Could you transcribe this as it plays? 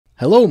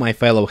Hello my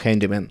fellow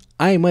handyman,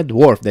 I'm a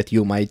dwarf that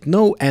you might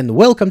know and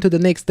welcome to the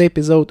next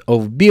episode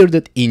of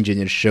Bearded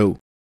Engineer Show.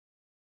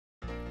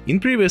 In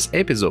previous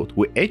episode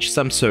we etched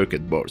some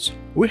circuit boards.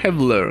 We have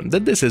learned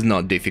that this is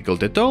not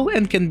difficult at all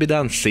and can be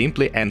done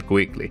simply and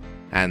quickly.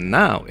 And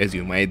now, as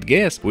you might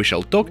guess, we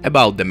shall talk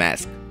about the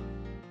mask.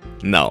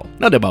 No,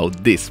 not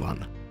about this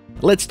one.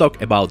 Let's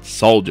talk about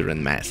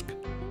soldering mask.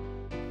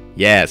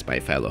 Yes, my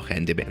fellow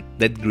handyman,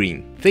 that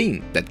green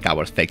thing that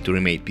covers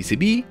factory-made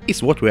PCB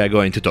is what we are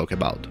going to talk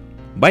about.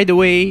 By the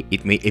way,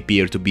 it may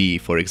appear to be,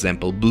 for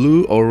example,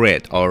 blue or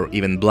red or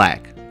even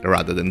black,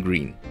 rather than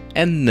green.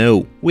 And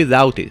no,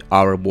 without it,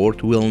 our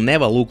board will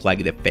never look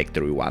like the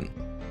factory one.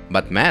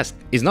 But mask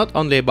is not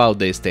only about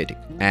the aesthetic,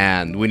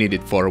 and we need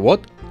it for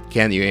what?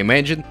 Can you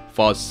imagine?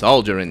 For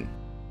soldering!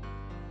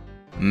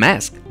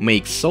 Mask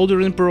makes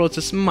soldering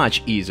process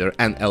much easier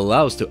and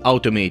allows to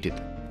automate it,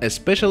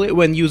 especially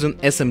when using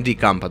SMD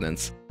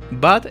components,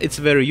 but it's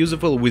very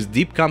useful with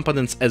deep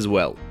components as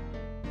well.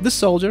 The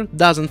solder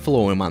doesn't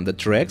flow among the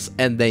tracks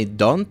and they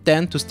don't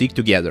tend to stick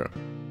together.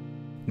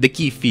 The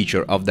key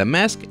feature of the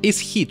mask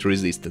is heat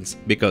resistance,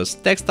 because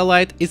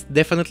textilite is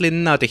definitely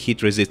not a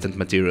heat-resistant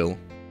material.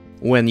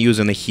 When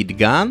using a heat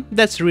gun,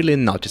 that's really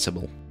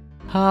noticeable.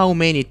 How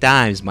many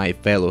times, my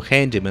fellow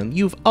handyman,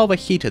 you've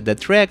overheated the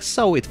track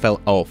so it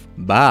fell off,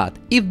 but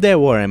if there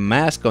were a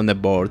mask on the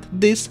board,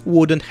 this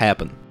wouldn't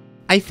happen.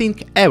 I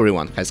think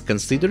everyone has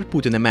considered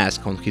putting a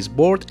mask on his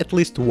board at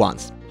least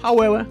once.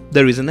 However,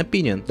 there is an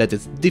opinion that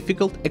it's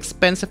difficult,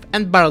 expensive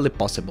and barely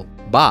possible.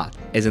 But,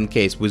 as in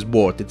case with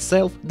board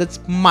itself, that's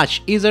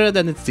much easier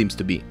than it seems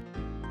to be.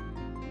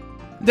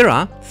 There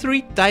are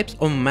three types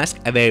of mask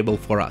available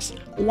for us: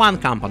 one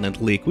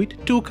component liquid,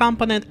 two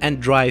component and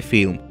dry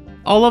film.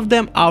 All of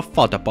them are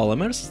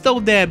photopolymers, so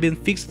they have been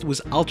fixed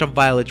with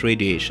ultraviolet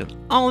radiation,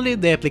 only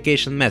the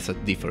application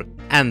method differs,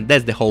 and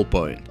that's the whole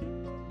point.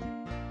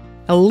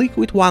 A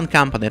liquid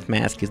one-component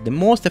mask is the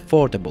most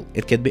affordable.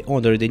 It can be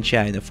ordered in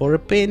China for a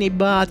penny,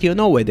 but you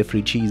know where the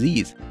free cheese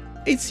is.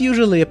 It's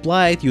usually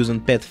applied using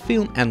PET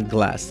film and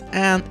glass,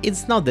 and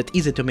it's not that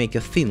easy to make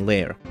a thin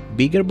layer.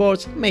 Bigger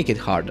boards make it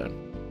harder.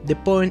 The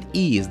point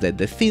is that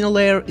the thinner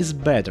layer is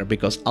better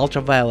because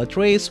ultraviolet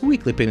rays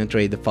quickly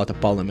penetrate the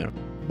photopolymer.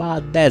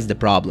 But that's the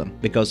problem,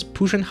 because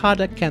pushing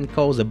harder can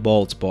cause a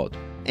bald spot.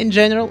 In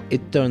general,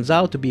 it turns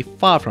out to be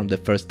far from the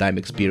first-time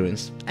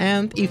experience,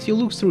 and if you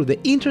look through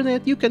the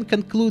internet, you can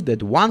conclude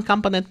that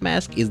one-component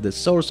mask is the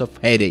source of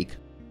headache.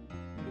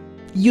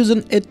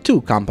 Using a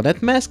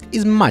two-component mask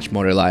is much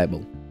more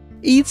reliable.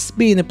 It's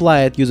being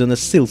applied using a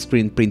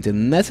silkscreen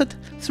printing method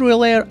through a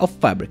layer of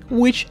fabric,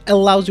 which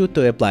allows you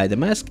to apply the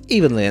mask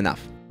evenly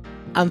enough.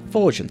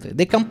 Unfortunately,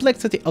 the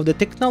complexity of the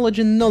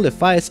technology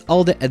nullifies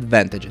all the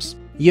advantages.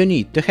 You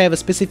need to have a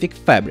specific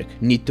fabric,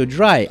 need to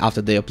dry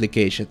after the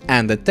application,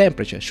 and the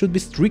temperature should be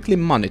strictly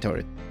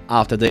monitored.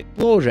 After the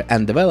closure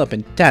and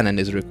development, tanning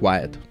is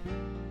required.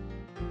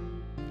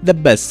 The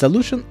best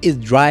solution is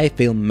dry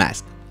film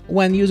mask.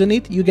 When using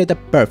it, you get a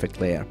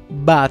perfect layer,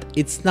 but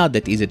it's not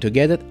that easy to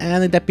get it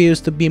and it appears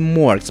to be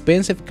more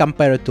expensive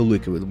compared to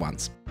liquid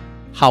ones.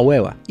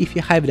 However, if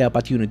you have the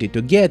opportunity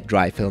to get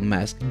dry film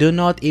mask, do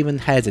not even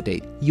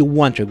hesitate, you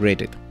won't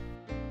regret it.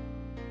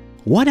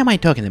 What am I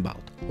talking about?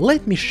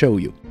 Let me show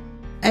you.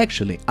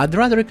 Actually, I'd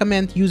rather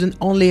recommend using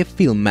only a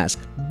film mask,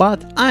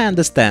 but I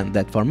understand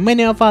that for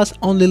many of us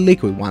only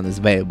liquid one is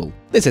available.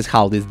 This is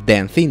how this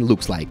damn thing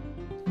looks like.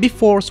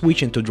 Before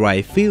switching to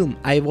dry film,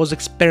 I was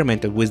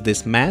experimenting with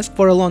this mask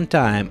for a long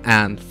time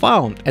and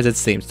found, as it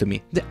seems to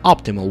me, the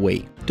optimal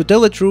way. To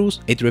tell the truth,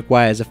 it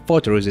requires a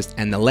photoresist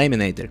and a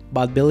laminator,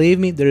 but believe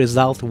me, the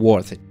result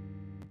worth it.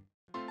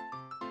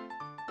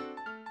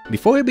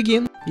 Before you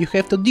begin, you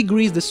have to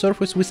degrease the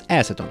surface with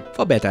acetone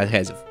for better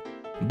adhesive.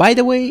 By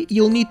the way,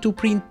 you'll need to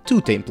print two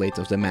templates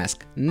of the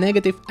mask,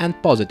 negative and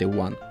positive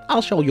one.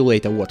 I'll show you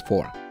later what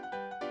for.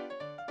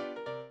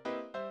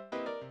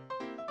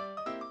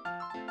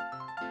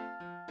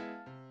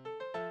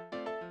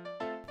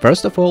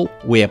 First of all,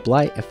 we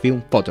apply a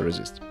film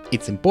photoresist.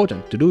 It's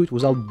important to do it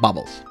without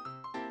bubbles.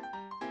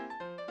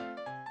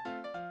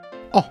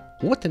 Oh,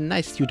 what a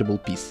nice suitable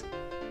piece!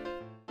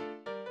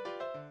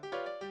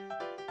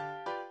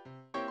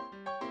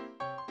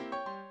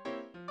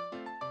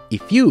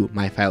 If you,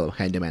 my fellow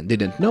handyman,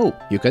 didn't know,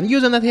 you can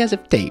use an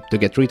adhesive tape to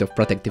get rid of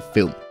protective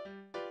film.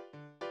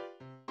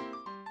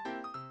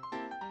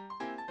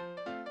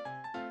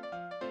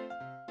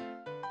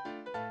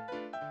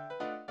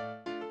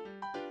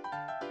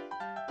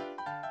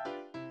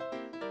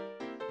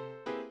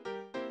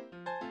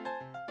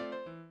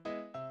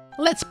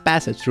 Let's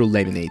pass it through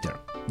laminator.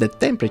 The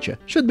temperature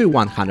should be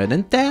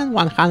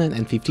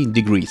 110–115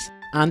 degrees.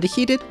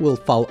 Underheated will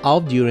fall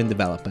off during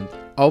development.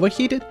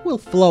 Overheated will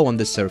flow on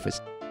the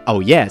surface. Oh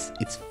yes,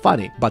 it's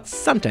funny, but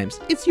sometimes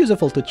it's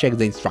useful to check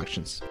the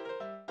instructions.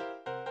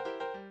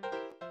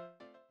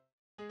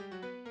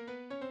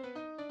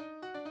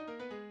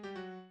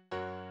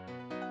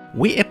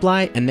 We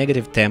apply a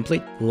negative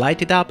template,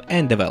 light it up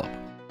and develop.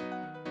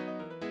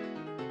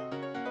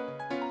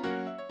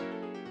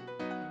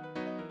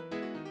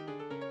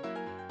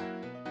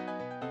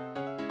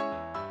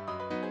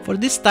 For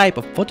this type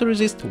of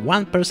photoresist,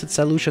 1%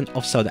 solution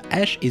of soda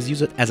ash is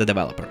used as a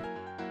developer.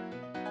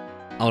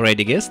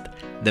 Already guessed,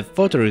 the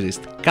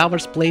photoresist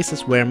covers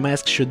places where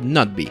mask should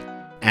not be,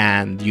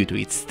 and due to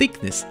its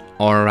thickness,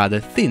 or rather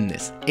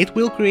thinness, it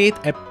will create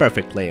a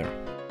perfect layer.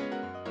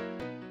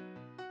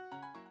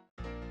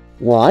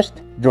 Washed,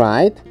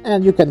 dried,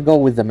 and you can go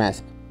with the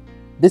mask.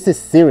 This is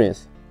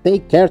serious.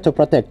 Take care to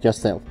protect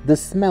yourself. The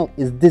smell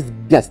is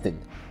disgusting.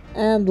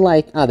 And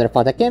like other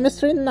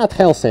photochemistry, not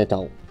healthy at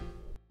all.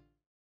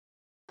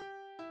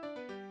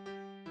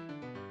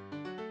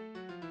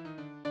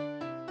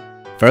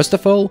 First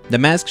of all, the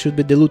mask should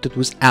be diluted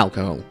with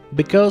alcohol,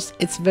 because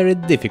it's very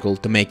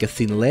difficult to make a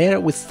thin layer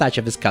with such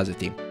a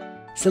viscosity.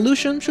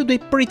 Solution should be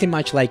pretty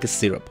much like a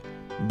syrup.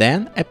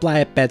 Then apply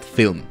a PET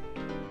film.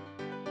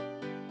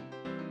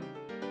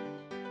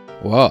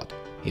 What?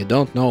 You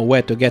don't know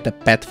where to get a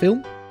PET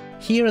film?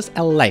 Here's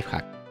a life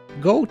hack.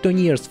 Go to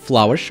nearest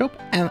flower shop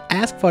and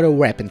ask for a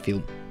wrapping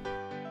film.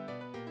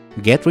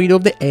 Get rid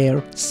of the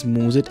air,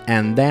 smooth it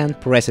and then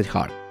press it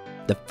hard.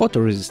 The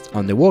photoresist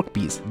on the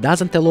workpiece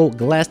doesn't allow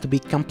glass to be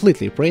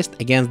completely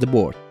pressed against the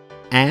board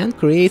and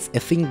creates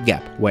a thin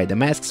gap where the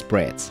mask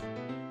spreads.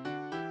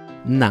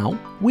 Now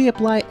we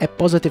apply a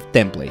positive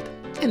template.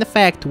 In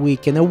fact, we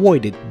can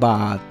avoid it,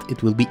 but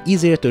it will be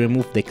easier to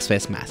remove the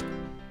excess mask.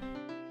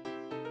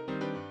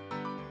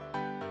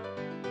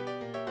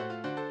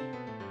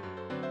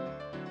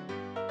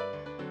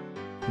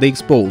 The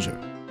exposure.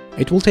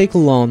 It will take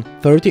long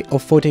 30 or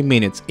 40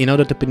 minutes in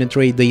order to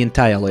penetrate the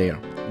entire layer.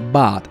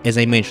 But, as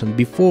I mentioned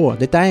before,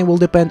 the time will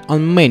depend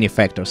on many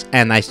factors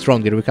and I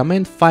strongly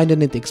recommend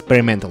finding it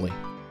experimentally.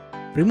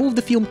 Remove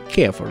the film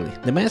carefully,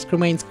 the mask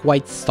remains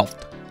quite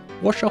soft.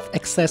 Wash off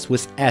excess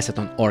with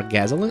acetone or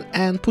gasoline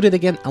and put it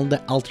again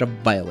under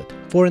ultraviolet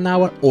for an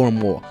hour or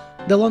more,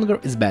 the longer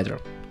is better.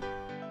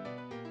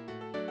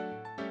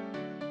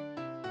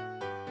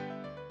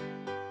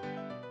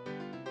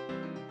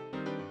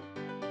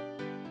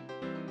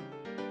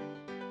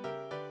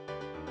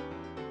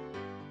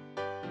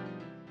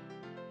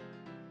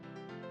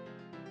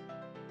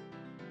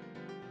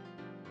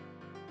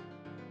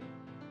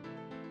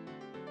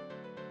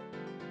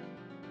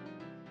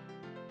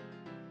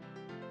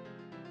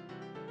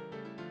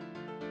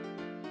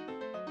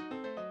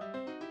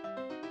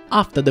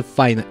 After the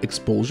final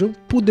exposure,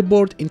 put the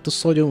board into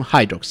sodium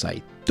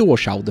hydroxide to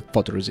wash out the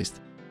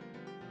photoresist.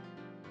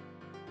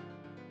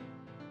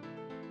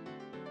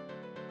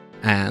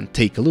 And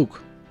take a look,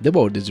 the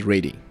board is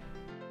ready.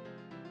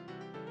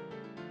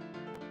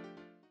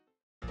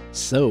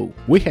 So,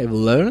 we have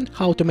learned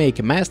how to make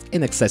a mask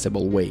in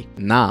accessible way.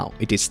 Now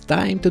it is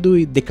time to do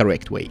it the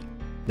correct way.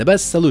 The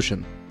best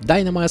solution,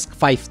 Dynamask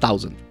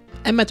 5000.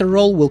 A metal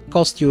roll will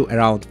cost you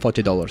around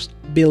 $40.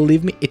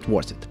 Believe me, it's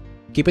worth it.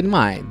 Keep in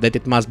mind that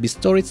it must be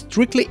stored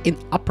strictly in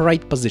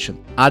upright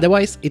position,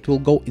 otherwise it will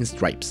go in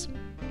stripes.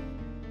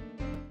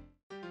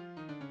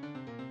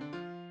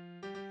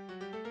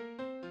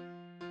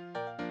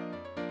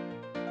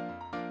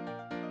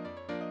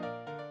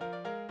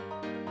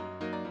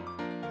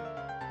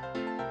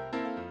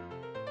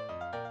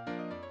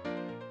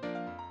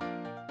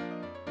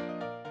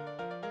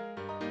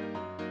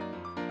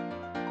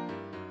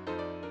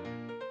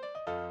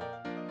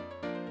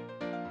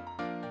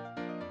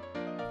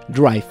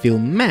 Dry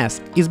film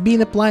mask is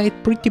being applied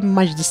pretty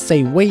much the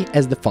same way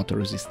as the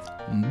photoresist,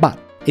 but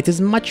it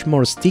is much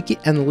more sticky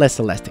and less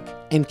elastic.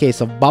 In case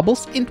of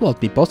bubbles, it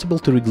won't be possible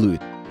to reglue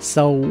it.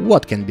 So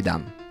what can be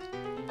done?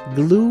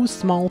 Glue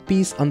small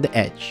piece on the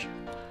edge.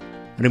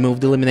 Remove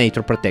the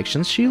laminator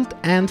protection shield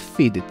and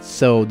feed it,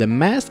 so the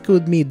mask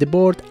could meet the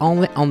board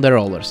only on the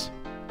rollers.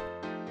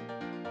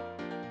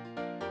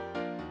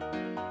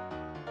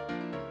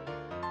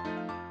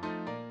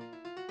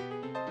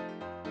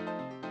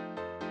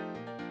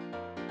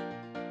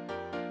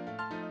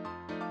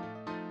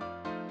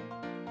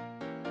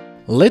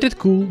 Let it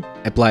cool,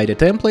 apply the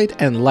template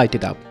and light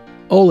it up,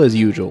 all as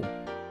usual.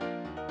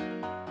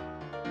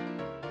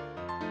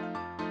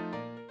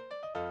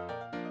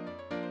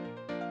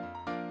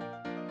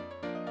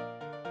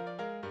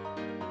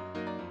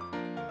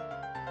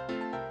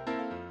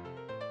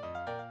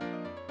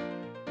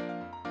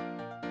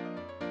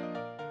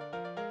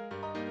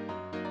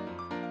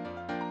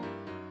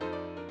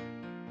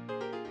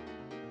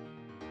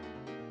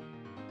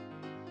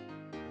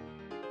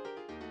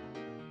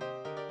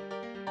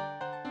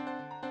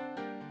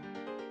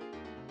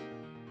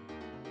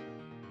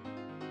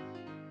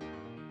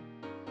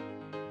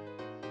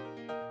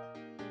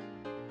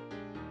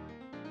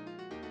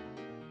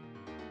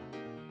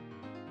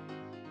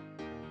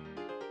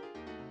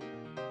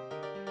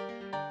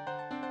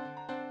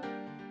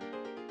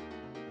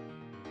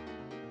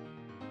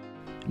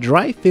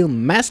 Dry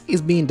film mask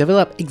is being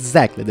developed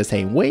exactly the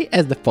same way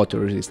as the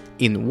photoresist,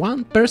 in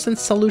 1%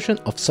 solution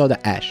of soda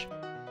ash.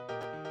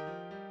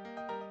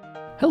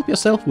 Help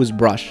yourself with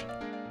brush.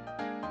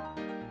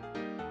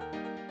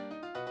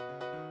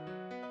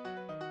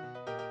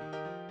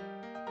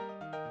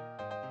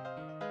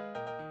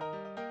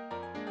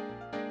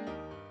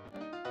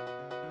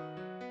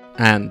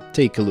 And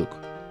take a look.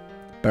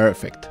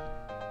 perfect.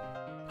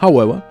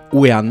 However,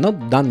 we are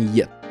not done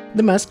yet.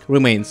 The mask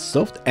remains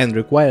soft and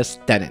requires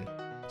tanning.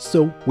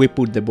 So we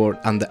put the board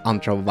under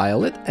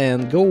ultraviolet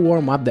and go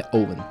warm up the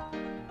oven.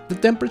 The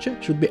temperature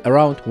should be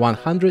around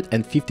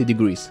 150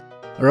 degrees.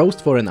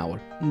 Roast for an hour.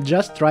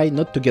 Just try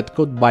not to get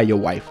caught by your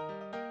wife.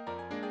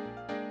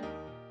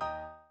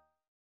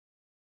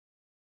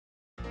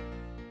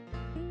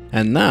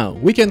 And now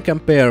we can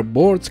compare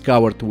boards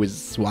covered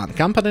with one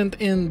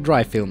component in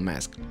dry film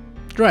mask.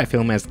 Dry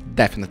film mask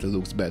definitely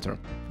looks better.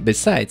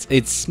 Besides,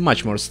 it's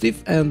much more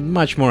stiff and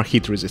much more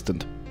heat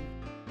resistant.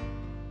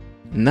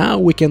 Now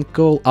we can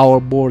call our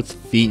boards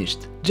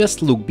finished.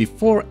 Just look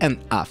before and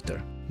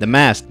after. The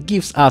mask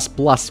gives us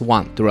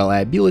 +1 to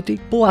reliability,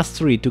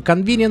 +3 to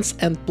convenience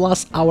and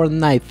plus our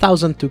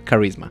 9000 to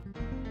charisma.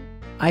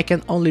 I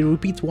can only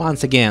repeat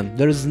once again,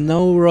 there is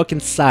no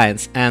rocket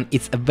science and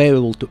it's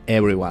available to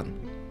everyone.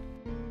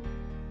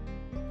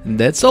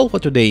 That's all for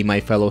today, my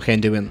fellow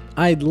handyman.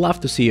 I'd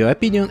love to see your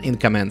opinion in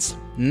comments.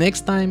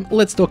 Next time,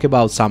 let's talk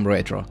about some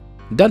retro.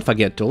 Don't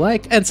forget to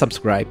like and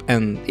subscribe,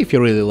 and if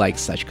you really like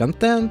such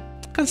content,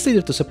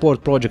 consider to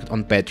support project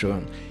on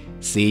Patreon.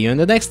 See you in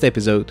the next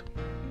episode.